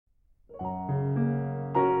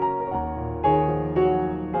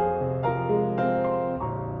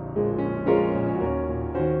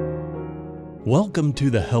Welcome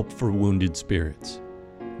to the Help for Wounded Spirits.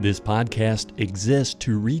 This podcast exists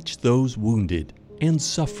to reach those wounded and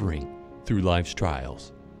suffering through life's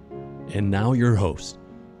trials. And now your hosts,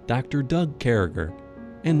 Dr. Doug Carragher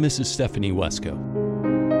and Mrs. Stephanie Wesco.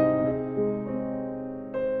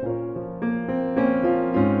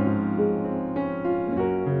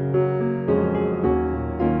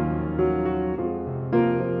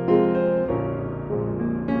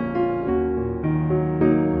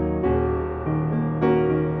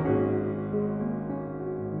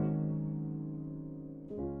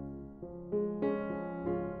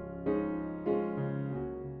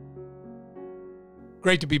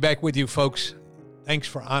 Great to be back with you, folks. Thanks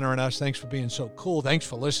for honoring us. Thanks for being so cool. Thanks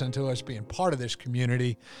for listening to us, being part of this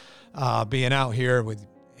community, being out here with,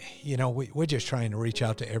 we're just trying to reach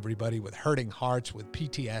out to everybody with hurting hearts, with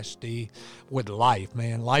PTSD, with life,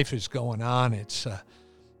 man. Life is going on. It's,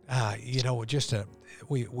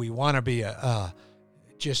 we want to be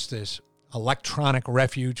just this electronic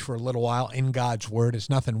refuge for a little while in God's Word. It's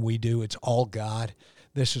nothing we do. It's all God.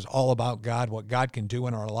 This is all about God, what God can do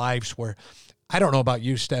in our lives. Where I don't know about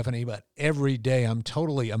you, Stephanie, but every day I'm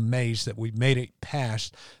totally amazed that we've made it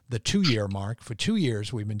past the 2-year mark. For 2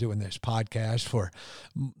 years, we've been doing this podcast. For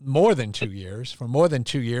more than 2 years,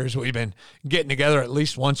 we've been getting together at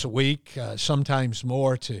least once a week, sometimes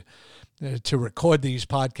more, to record these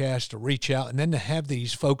podcasts, to reach out, and then to have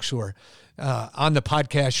these folks who are on the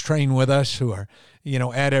podcast train with us, who are,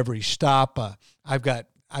 at every stop.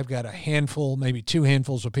 I've got a handful, maybe 2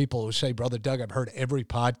 handfuls of people who say, Brother Doug, I've heard every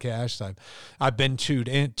podcast. I've been tuned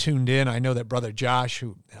in. I know that Brother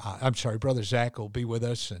Zach will be with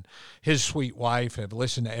us, and his sweet wife have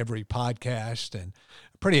listened to every podcast, and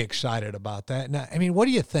pretty excited about that. Now, what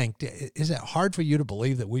do you think? Is it hard for you to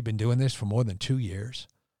believe that we've been doing this for more than 2 years?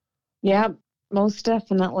 Yeah, most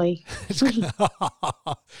definitely.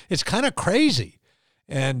 It's kind of crazy.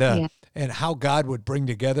 And how God would bring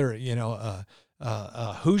together,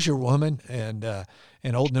 Hoosier woman and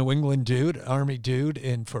an old New England dude, Army dude,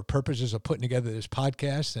 and for purposes of putting together this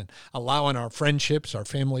podcast and allowing our friendships, our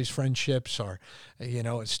family's friendships, our,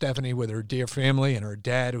 Stephanie with her dear family and her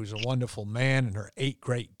dad, who's a wonderful man, and her 8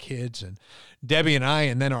 great kids, and Debbie and I,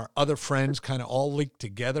 and then our other friends kind of all linked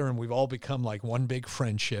together, and we've all become like one big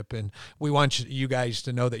friendship. And we want you guys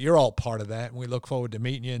to know that you're all part of that, and we look forward to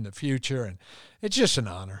meeting you in the future. And it's just an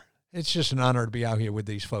honor. It's just an honor to be out here with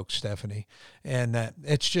these folks, Stephanie. And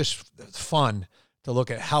it's just fun to look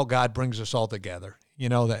at how God brings us all together.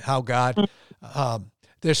 That how God,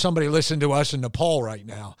 there's somebody listening to us in Nepal right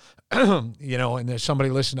now, and there's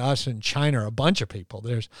somebody listening to us in China, a bunch of people.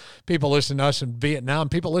 There's people listening to us in Vietnam,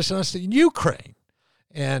 people listening to us in Ukraine.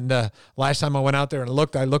 And last time I went out there and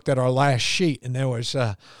I looked at our last sheet, and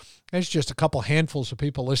there's just a couple handfuls of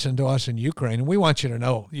people listening to us in Ukraine. And we want you to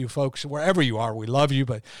know, you folks, wherever you are, we love you.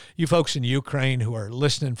 But you folks in Ukraine who are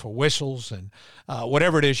listening for whistles and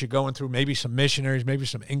whatever it is you're going through, maybe some missionaries, maybe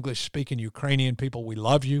some English-speaking Ukrainian people, we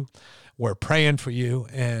love you. We're praying for you.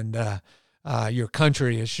 And your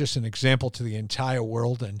country is just an example to the entire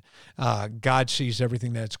world. And God sees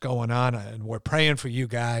everything that's going on. And we're praying for you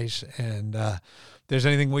guys. And if there's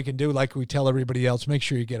anything we can do, like we tell everybody else, make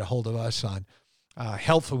sure you get a hold of us on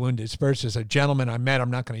Health for Wounded Spirits. Is a gentleman I met.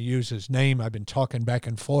 I'm not going to use his name. I've been talking back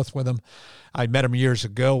and forth with him. I met him years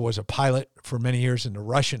ago, was a pilot for many years in the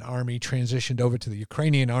Russian Army, transitioned over to the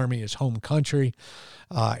Ukrainian Army, his home country,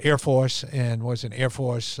 Air Force, and was in Air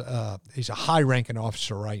Force. He's a high-ranking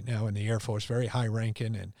officer right now in the Air Force, very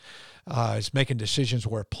high-ranking, and is making decisions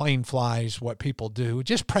where a plane flies, what people do.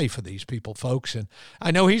 Just pray for these people, folks. And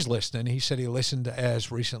I know he's listening. He said he listened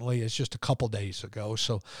as recently as just a couple days ago.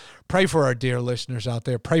 So pray for our dear listeners out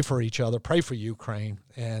there. Pray for each other. Pray for Ukraine.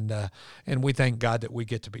 And we thank God that we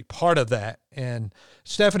get to be part of that. And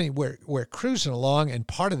Stephanie, we're cruising along, and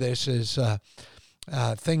part of this is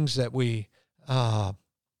things that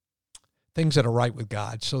are right with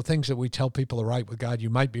God. So things that we tell people are right with God. You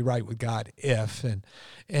might be right with God if, and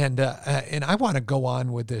I want to go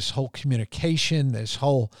on with this whole communication, this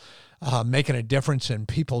whole making a difference in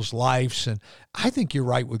people's lives. And I think you're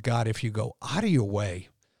right with God if you go out of your way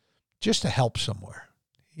just to help somewhere,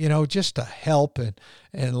 just to help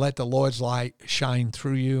and let the Lord's light shine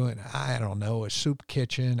through you. And I don't know, a soup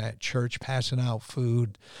kitchen at church, passing out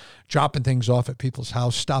food, dropping things off at people's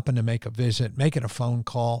house, stopping to make a visit, making a phone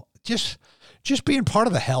call, just being part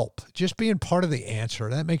of the help, just being part of the answer.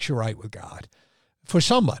 That makes you right with God for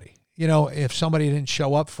somebody. if somebody didn't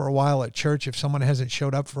show up for a while at church, if someone hasn't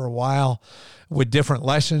showed up for a while with different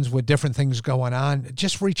lessons, with different things going on,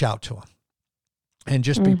 just reach out to them and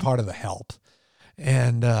just be part of the help.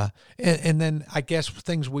 And then I guess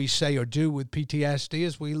things we say or do with PTSD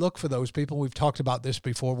is we look for those people. We've talked about this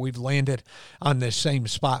before. We've landed on this same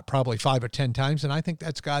spot probably 5 or 10 times. And I think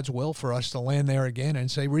that's God's will for us to land there again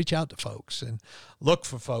and say, reach out to folks and look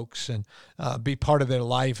for folks and be part of their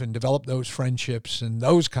life and develop those friendships and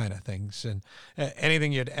those kind of things. And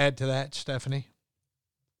anything you'd add to that, Stephanie?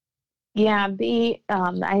 Yeah,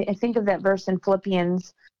 I think of that verse in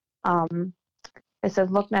Philippians. It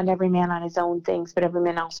says, look not every man on his own things, but every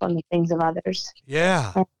man also on the things of others.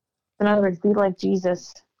 Yeah. And in other words, be like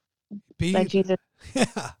Jesus. Let Jesus.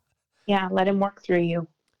 Yeah. Yeah, let him work through you.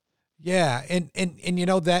 Yeah, and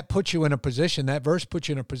that puts you in a position, that verse puts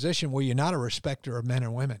you in a position where you're not a respecter of men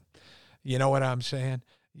and women. You know what I'm saying?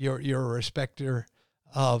 You're a respecter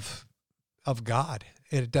of God.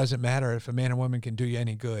 It doesn't matter if a man or woman can do you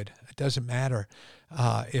any good. It doesn't matter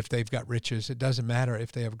if they've got riches. It doesn't matter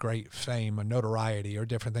if they have great fame or notoriety or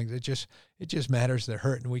different things. It just matters they're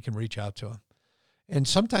hurt and we can reach out to them. And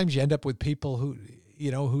sometimes you end up with people who,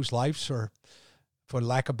 whose lives are, for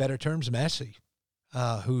lack of better terms, messy,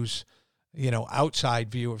 whose,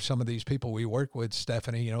 outside view of some of these people we work with,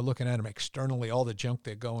 Stephanie, looking at them externally, all the junk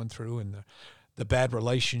they're going through and the bad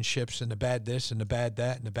relationships and the bad this and the bad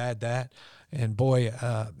that and the bad that. And boy,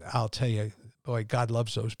 I'll tell you, God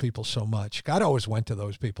loves those people so much. God always went to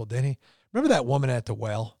those people, didn't he? Remember that woman at the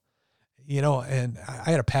well? And I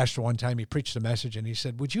had a pastor one time, he preached a message and he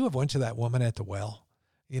said, would you have went to that woman at the well?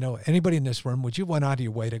 Anybody in this room, would you went out of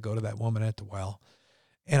your way to go to that woman at the well?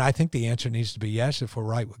 And I think the answer needs to be yes, if we're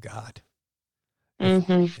right with God.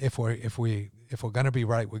 If we're going to be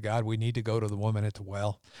right with God, we need to go to the woman at the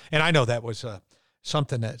well. And I know that was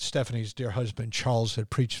something that Stephanie's dear husband, Charles,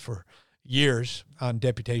 had preached for years on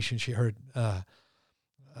deputation. She heard, I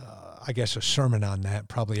guess, a sermon on that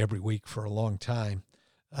probably every week for a long time.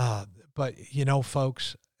 But,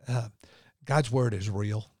 folks, God's word is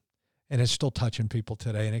real. And it's still touching people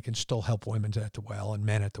today, and it can still help women at the well and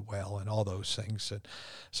men at the well and all those things. And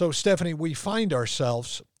so, Stephanie, we find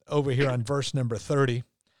ourselves over here on verse number 30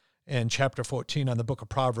 and chapter 14 on the book of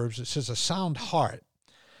Proverbs. It says, a sound heart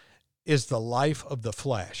is the life of the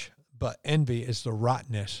flesh, but envy is the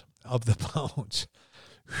rottenness of the bones.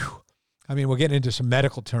 Whew. I mean, we're getting into some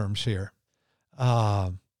medical terms here.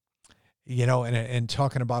 And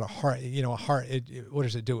talking about a heart, a heart, what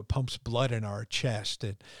does it do? It pumps blood in our chest.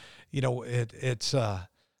 It's a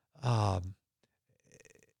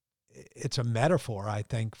metaphor, I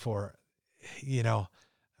think, for,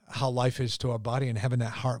 how life is to our body and having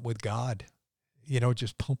that heart with God,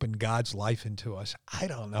 just pumping God's life into us. I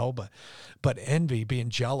don't know, but envy, being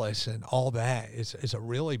jealous and all that is a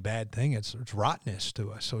really bad thing. It's rottenness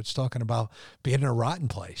to us. So it's talking about being in a rotten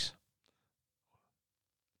place.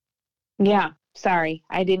 Yeah. Sorry.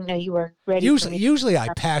 I didn't know you were ready. Usually I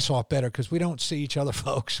pass off better because we don't see each other,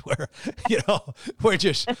 folks. We're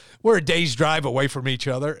a day's drive away from each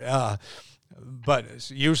other.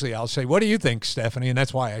 But usually I'll say, what do you think, Stephanie? And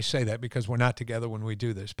that's why I say that, because we're not together when we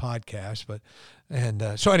do this podcast.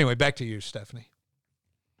 So anyway, back to you, Stephanie.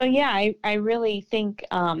 Well, yeah, I really think,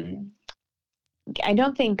 I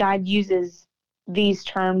don't think God uses these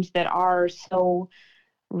terms that are so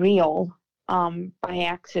real by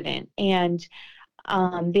accident. And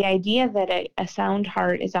the idea that a sound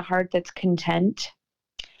heart is a heart that's content,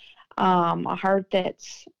 a heart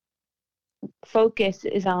that's focus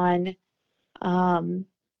is on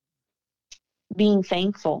being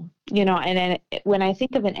thankful, and when I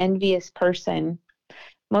think of an envious person,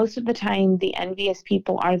 most of the time the envious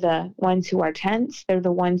people are the ones who are tense. They're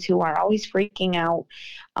the ones who are always freaking out.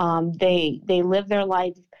 They live their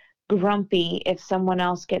life grumpy if someone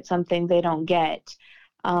else gets something they don't get.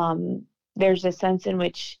 There's a sense in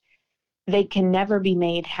which they can never be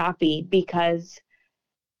made happy because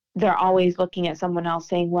they're always looking at someone else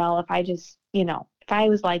saying, well, if I just, if I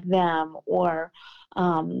was like them, or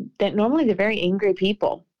that normally they're very angry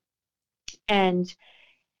people. And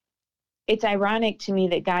it's ironic to me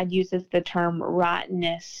that God uses the term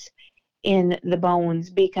rottenness in the bones,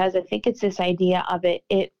 because I think it's this idea of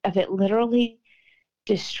it literally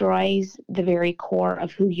destroys the very core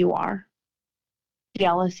of who you are.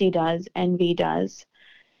 Jealousy does, envy does,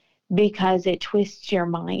 because it twists your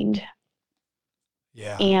mind.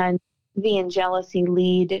 Yeah. And envy and jealousy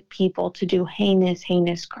lead people to do heinous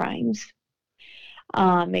crimes.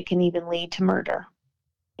 It can even lead to murder.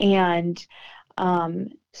 And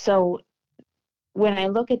so when I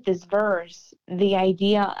look at this verse, the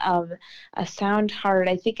idea of a sound heart,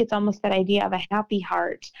 I think it's almost that idea of a happy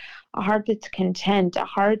heart, a heart that's content, a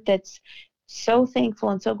heart that's so thankful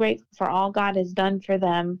and so grateful for all God has done for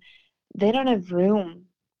them. They don't have room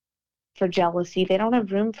for jealousy. They don't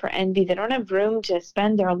have room for envy. They don't have room to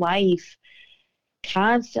spend their life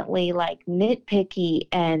constantly like nitpicky,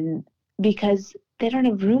 and because they don't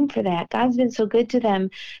have room for that. God's been so good to them.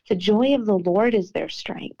 The joy of the Lord is their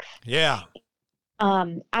strength. Yeah.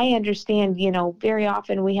 I understand, very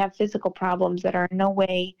often we have physical problems that are in no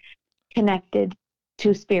way connected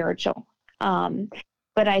to spiritual.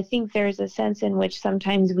 But I think there's a sense in which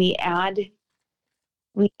sometimes we add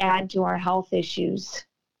to our health issues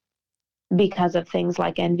because of things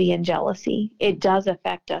like envy and jealousy. It does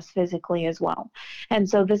affect us physically as well. And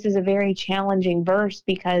so this is a very challenging verse,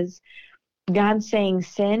 because God's saying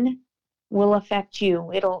sin will affect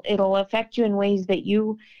you. It'll affect you in ways that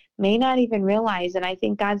you may not even realize. And I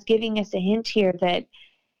think God's giving us a hint here that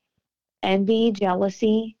envy,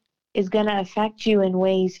 jealousy is going to affect you in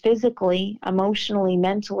ways physically, emotionally,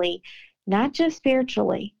 mentally, not just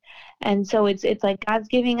spiritually. And so it's like God's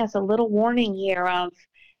giving us a little warning here of,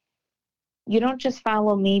 you don't just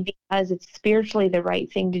follow me because it's spiritually the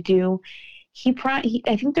right thing to do.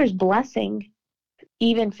 I think there's blessing,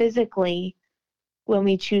 even physically, when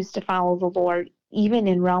we choose to follow the Lord, even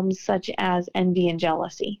in realms such as envy and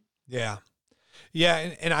jealousy. Yeah. Yeah.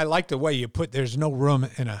 And I like the way you put, there's no room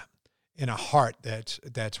in a heart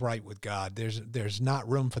that's right with God. There's not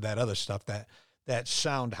room for that other stuff, that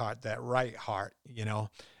sound heart, that right heart,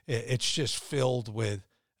 it's just filled with,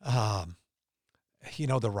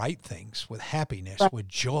 the right things, with happiness, with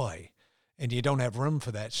joy. And you don't have room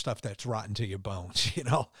for that stuff that's rotten to your bones.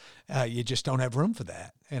 You just don't have room for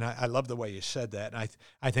that. And I love the way you said that. And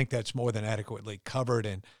I think that's more than adequately covered,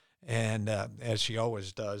 and as she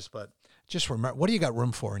always does. But just remember, what do you got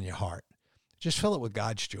room for in your heart? Just fill it with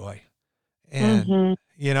God's joy. And,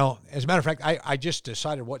 as a matter of fact, I just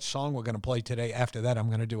decided what song we're going to play today. After that, I'm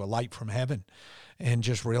going to do A Light from Heaven, and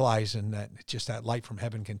just realizing that just that light from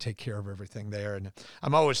heaven can take care of everything there. And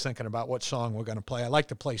I'm always thinking about what song we're going to play. I like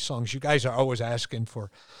to play songs. You guys are always asking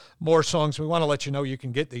for more songs. We want to let you know you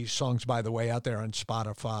can get these songs, by the way, out there on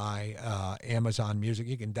Spotify, Amazon Music.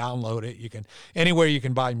 You can download it. Anywhere you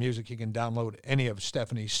can buy music, you can download any of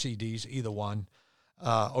Stephanie's CDs, either one,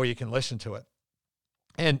 or you can listen to it.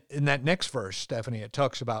 And in that next verse, Stephanie, it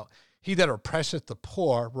talks about, he that oppresseth the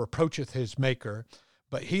poor reproacheth his maker,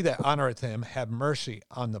 but he that honoreth him have mercy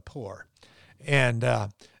on the poor. And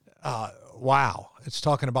wow, it's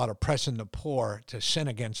talking about oppressing the poor, to sin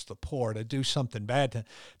against the poor, to do something bad,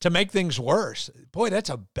 to make things worse. Boy, that's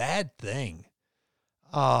a bad thing.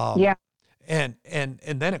 Yeah. And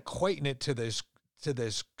then equating it to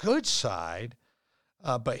this good side.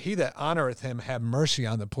 But he that honoreth him have mercy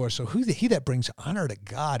on the poor. So he that brings honor to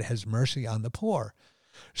God has mercy on the poor.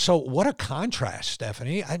 So what a contrast,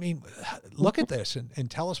 Stephanie. I mean, look at this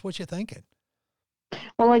and tell us what you're thinking.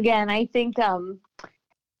 Well, again, I think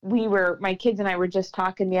my kids and I were just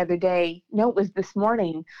talking the other day. No, it was this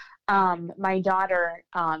morning. My daughter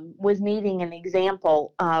was needing an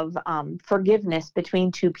example of forgiveness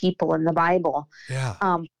between two people in the Bible. Yeah.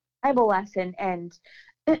 Bible lesson. And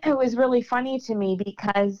it was really funny to me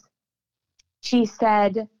because she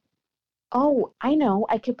said, oh, I know,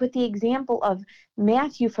 I could put the example of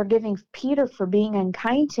Matthew forgiving Peter for being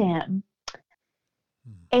unkind to him.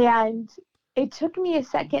 And it took me a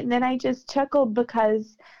second, and then I just chuckled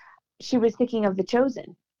because she was thinking of The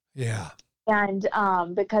Chosen. Yeah. And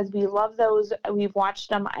because we love those, we've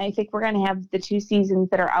watched them. I think we're going to have the 2 seasons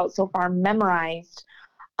that are out so far memorized.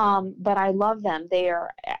 But I love them.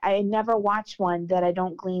 I never watch one that I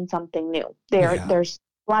don't glean something new. There's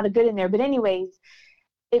a lot of good in there. But anyways,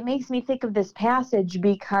 it makes me think of this passage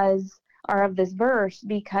of this verse,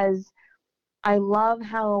 because I love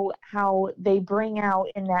how they bring out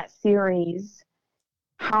in that series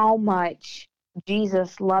how much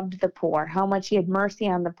Jesus loved the poor, how much he had mercy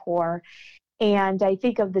on the poor. And I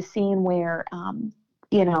think of the scene where,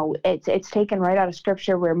 it's taken right out of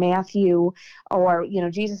scripture, where Matthew, or,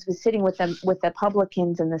 Jesus was sitting with the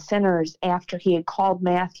publicans and the sinners after he had called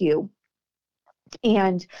Matthew.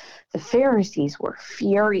 And the Pharisees were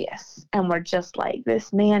furious and were just like,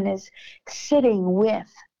 this man is sitting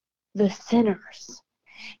with the sinners.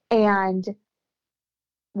 And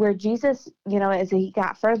where Jesus, as he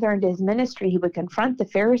got further into his ministry, he would confront the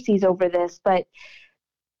Pharisees over this. But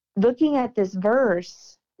looking at this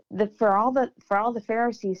verse, for all the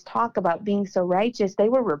Pharisees talk about being so righteous, they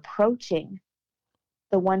were reproaching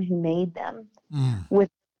the one who made them with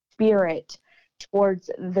spirit towards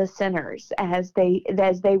the sinners, as they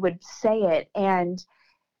would say it. And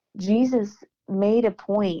Jesus made a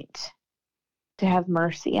point to have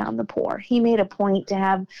mercy on the poor. He made a point to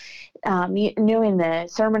have, in the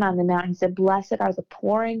Sermon on the Mount, he said, "Blessed are the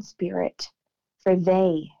poor in spirit, for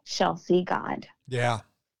they shall see God." Yeah.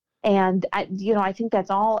 And I think that's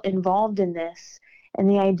all involved in this. And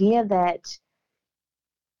the idea that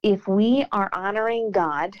if we are honoring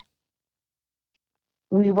God,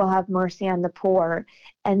 we will have mercy on the poor,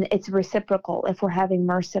 and it's reciprocal. If we're having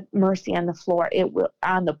mercy on the floor, it will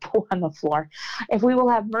on the floor. If we will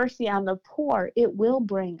have mercy on the poor, it will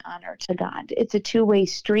bring honor to God. It's a two-way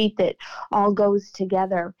street that all goes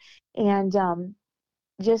together. And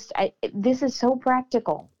this is so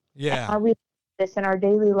practical. Yeah. Are we this in our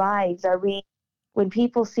daily lives? Are we, when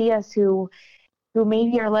people see us who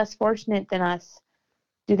maybe are less fortunate than us,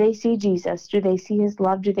 do they see Jesus? Do they see his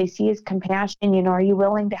love? Do they see his compassion? Are you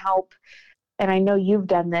willing to help? And I know you've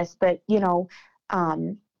done this, but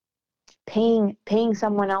paying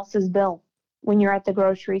someone else's bill when you're at the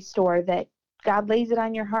grocery store, that God lays it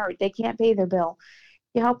on your heart. They can't pay their bill.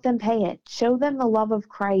 You help them pay it. Show them the love of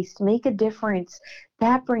Christ. Make a difference.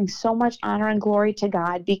 That brings so much honor and glory to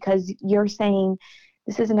God, because you're saying,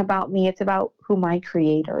 this isn't about me. It's about who my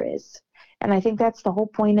Creator is. And I think that's the whole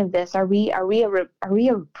point of this. Are we a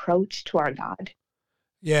reproach to our God?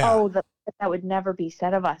 Yeah. Oh, that would never be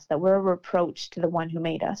said of us, that we're a reproach to the one who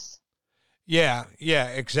made us. Yeah,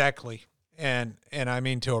 exactly. And I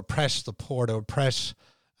mean, to oppress the poor, to oppress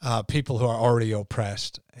people who are already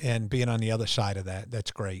oppressed, and being on the other side of that, that's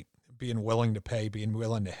great. Being willing to pay, being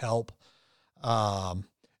willing to help.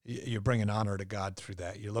 You're bringing honor to God through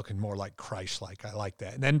that. You're looking more like Christ-like. I like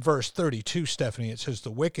that. And then verse 32, Stephanie, it says, "The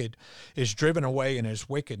wicked is driven away in his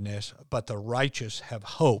wickedness, but the righteous have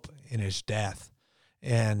hope in his death."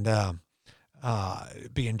 And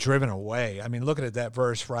being driven away. I mean, looking at that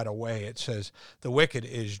verse right away, it says, the wicked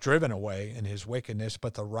is driven away in his wickedness,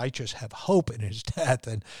 but the righteous have hope in his death.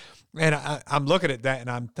 And I'm looking at that, and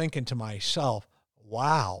I'm thinking to myself,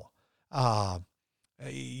 wow.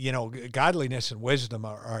 Godliness and wisdom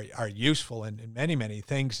are useful in many, many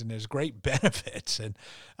things, and there's great benefits. And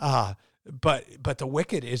but the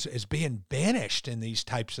wicked is being banished in these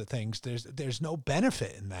types of things. There's no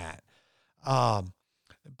benefit in that.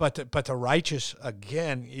 But the righteous,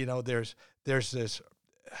 again, there's this.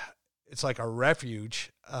 It's like a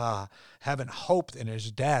refuge, having hope in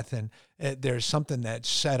his death, and there's something that's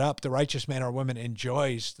set up. The righteous man or woman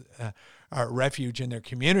enjoys our refuge in their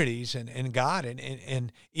communities and God,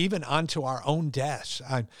 and even unto our own deaths.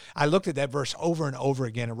 I looked at that verse over and over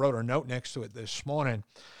again and wrote a note next to it this morning,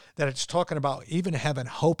 that it's talking about even having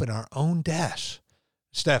hope in our own deaths,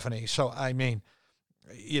 Stephanie. So, I mean,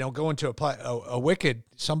 going to a wicked,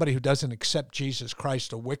 somebody who doesn't accept Jesus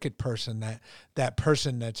Christ, a wicked person, that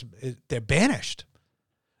person they're banished.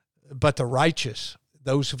 But the righteous,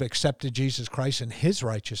 those who've accepted Jesus Christ and his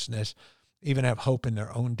righteousness, even have hope in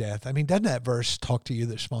their own death. I mean, doesn't that verse talk to you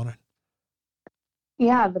this morning?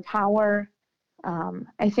 Yeah, the power.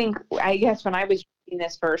 I guess when I was reading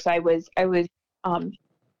this verse, I was thinking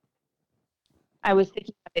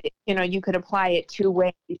of it. You could apply it two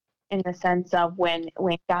ways, in the sense of when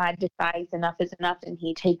God decides enough is enough and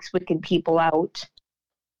he takes wicked people out,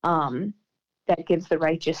 that gives the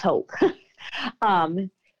righteous hope.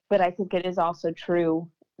 But I think it is also true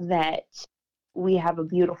that we have a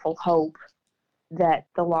beautiful hope that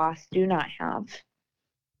the lost do not have.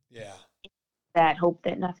 Yeah. That hope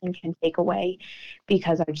that nothing can take away,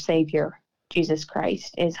 because our Savior, Jesus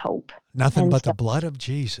Christ, is hope. Nothing but the blood of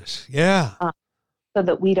Jesus. Yeah. So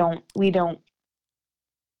that we don't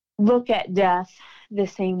look at death the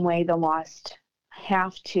same way the lost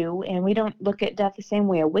have to, and we don't look at death the same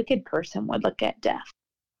way a wicked person would look at death.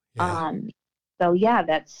 Yeah. So yeah,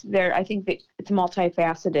 that's there. I think that it's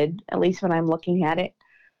multifaceted, at least when I'm looking at it.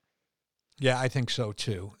 Yeah, I think so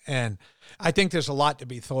too. And I think there's a lot to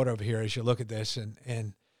be thought of here as you look at this,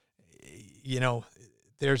 and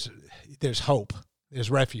there's hope. There's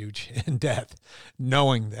refuge in death,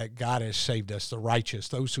 knowing that God has saved us, the righteous,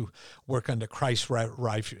 those who work under Christ's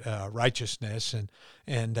righteousness.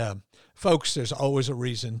 And folks, there's always a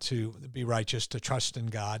reason to be righteous, to trust in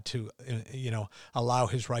God, to allow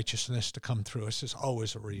his righteousness to come through us. There's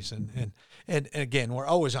always a reason. And again, we're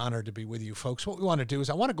always honored to be with you folks. What we want to do is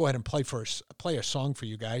I want to go ahead and play a song for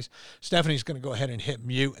you guys. Stephanie's going to go ahead and hit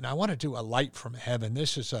mute, and I want to do A Light from Heaven.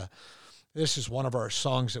 This is one of our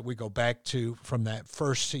songs that we go back to from that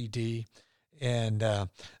first CD, and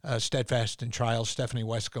Steadfast in Trials, Stephanie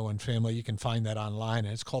Wesco and family. You can find that online,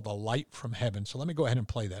 and it's called A Light from Heaven. So let me go ahead and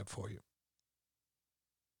play that for you.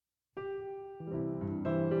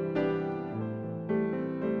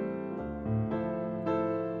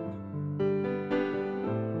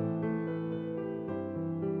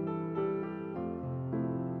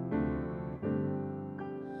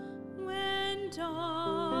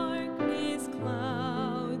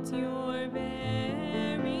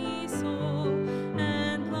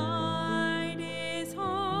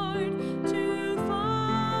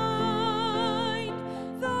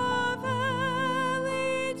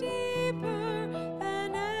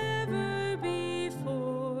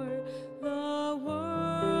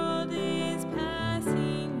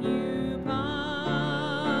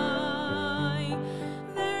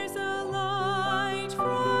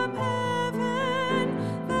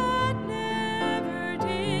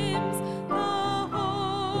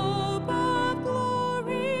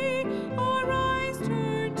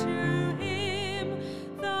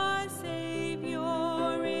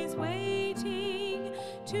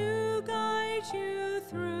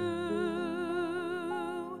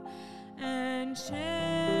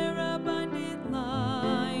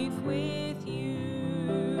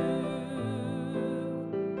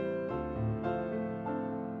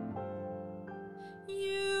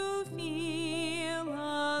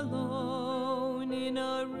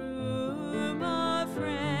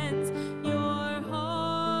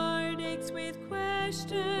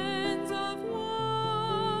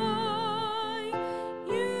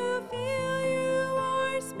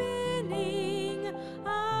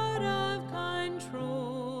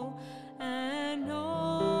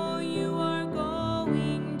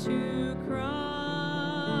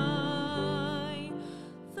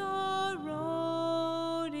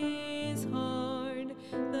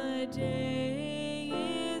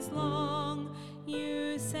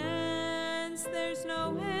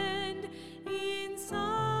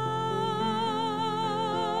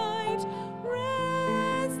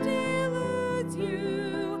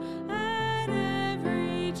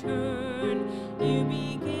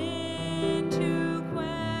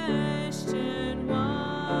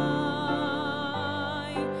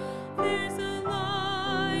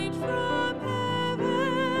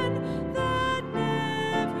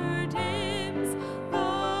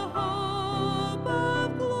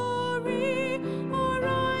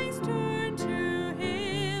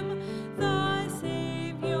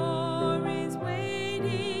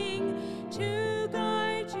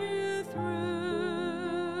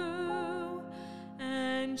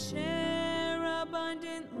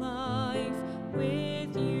 abundant life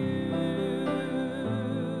with you.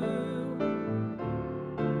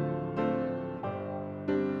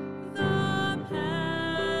 The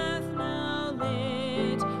path now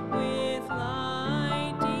lit with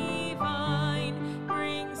light divine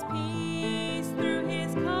brings peace through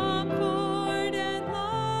his comfort and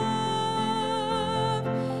love.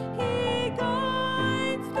 He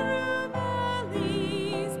guides through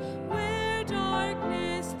valleys where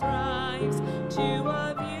darkness thrives to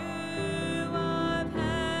a view of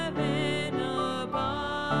heaven above.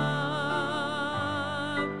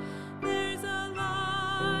 There's a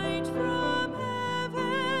light from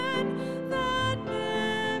heaven that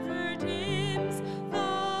never dims, the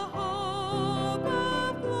hope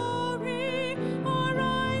of glory. Our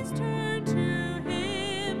eyes turn to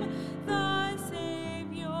him. The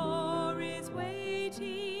Savior is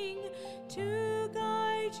waiting to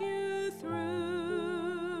guide you through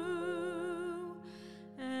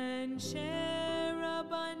and share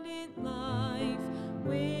abundant life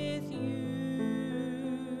with you.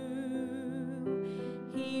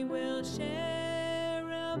 He will share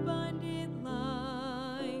abundant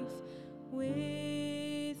life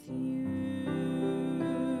with you.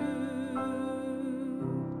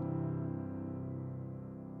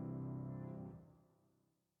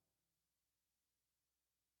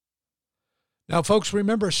 Now, folks,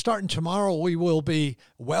 remember, starting tomorrow, we will be,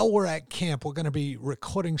 while we're at camp, we're going to be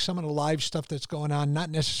recording some of the live stuff that's going on, not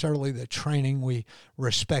necessarily the training. We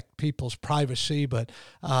respect people's privacy, but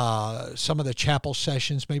some of the chapel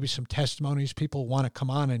sessions, maybe some testimonies, people want to come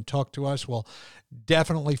on and talk to us. We'll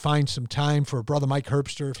definitely find some time for Brother Mike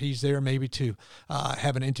Herbster, if he's there, maybe to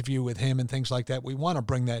have an interview with him and things like that. We want to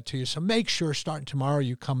bring that to you. So make sure starting tomorrow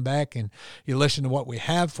you come back and you listen to what we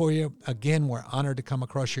have for you. Again, we're honored to come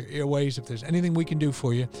across your airways. If there's anything we can do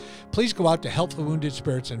for you, please go out to Help the Wounded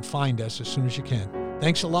Spirits and find us as soon as you can.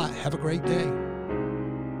 Thanks a lot. Have a great day.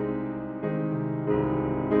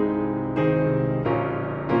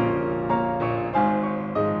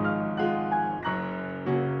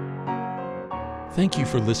 Thank you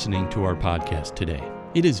for listening to our podcast today.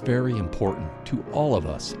 It is very important to all of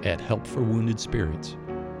us at Help for Wounded Spirits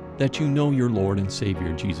that you know your Lord and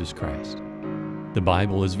Savior, Jesus Christ. The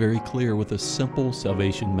Bible is very clear with a simple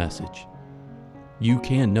salvation message. You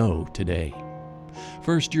can know today.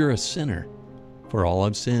 First, you're a sinner, for all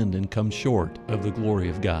have sinned and come short of the glory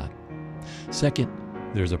of God. Second,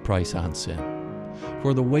 there's a price on sin,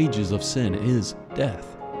 for the wages of sin is death.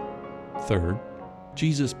 Third,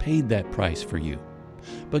 Jesus paid that price for you.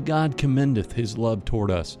 But God commendeth his love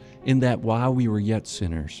toward us, in that while we were yet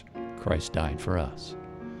sinners, Christ died for us.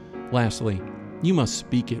 Lastly, you must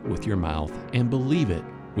speak it with your mouth and believe it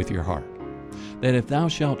with your heart, that if thou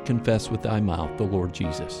shalt confess with thy mouth the Lord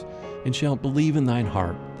Jesus, and shalt believe in thine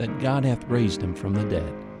heart that God hath raised him from the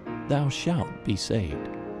dead, thou shalt be saved.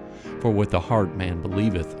 For with the heart man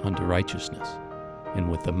believeth unto righteousness, and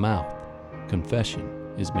with the mouth confession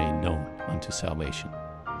is made known unto salvation.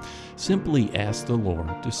 Simply ask the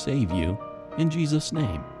Lord to save you in Jesus'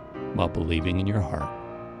 name while believing in your heart,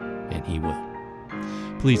 and he will.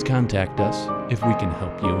 Please contact us if we can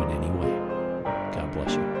help you in any way. God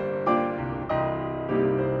bless you.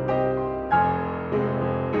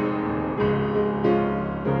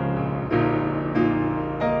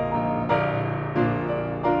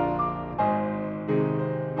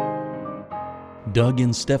 Doug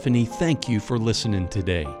and Stephanie, thank you for listening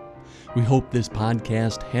today. We hope this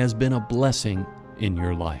podcast has been a blessing in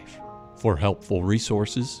your life. For helpful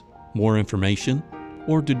resources, more information,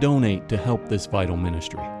 or to donate to help this vital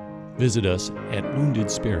ministry, visit us at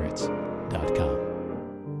woundedspirits.com.